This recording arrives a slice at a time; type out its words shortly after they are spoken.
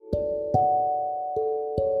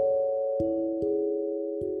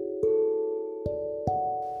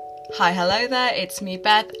Hi, hello there, it's me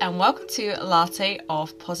Beth and welcome to Latte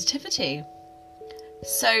of Positivity.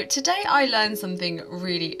 So today I learned something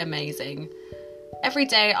really amazing. Every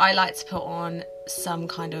day I like to put on some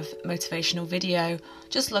kind of motivational video,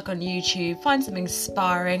 just look on YouTube, find something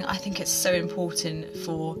inspiring. I think it's so important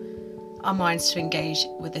for our minds to engage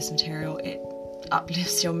with this material. It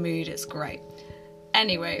uplifts your mood, it's great.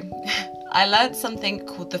 Anyway, I learned something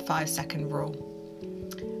called the 5-second rule.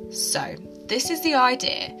 So this is the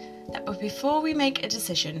idea that before we make a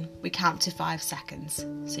decision, we count to 5 seconds.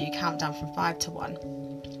 So you count down from 5 to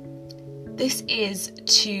 1. This is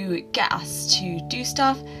to get us to do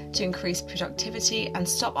stuff, to increase productivity and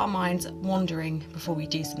stop our minds wandering before we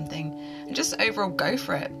do something and just overall go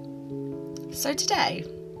for it. So today,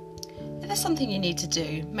 if there's something you need to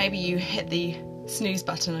do, maybe you hit the snooze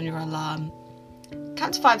button on your alarm,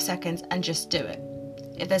 count to 5 seconds and just do it.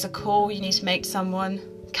 If there's a call you need to make to someone,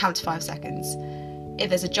 count to 5 seconds. If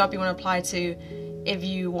there's a job you want to apply to, if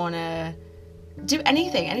you want to do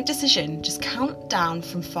anything, any decision, just count down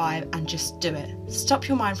from 5 and just do it. Stop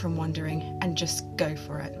your mind from wandering and just go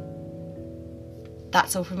for it.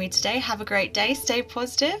 That's all from me today. Have a great day, stay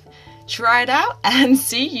positive, try it out and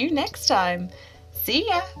see you next time. See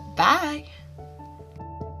ya, bye.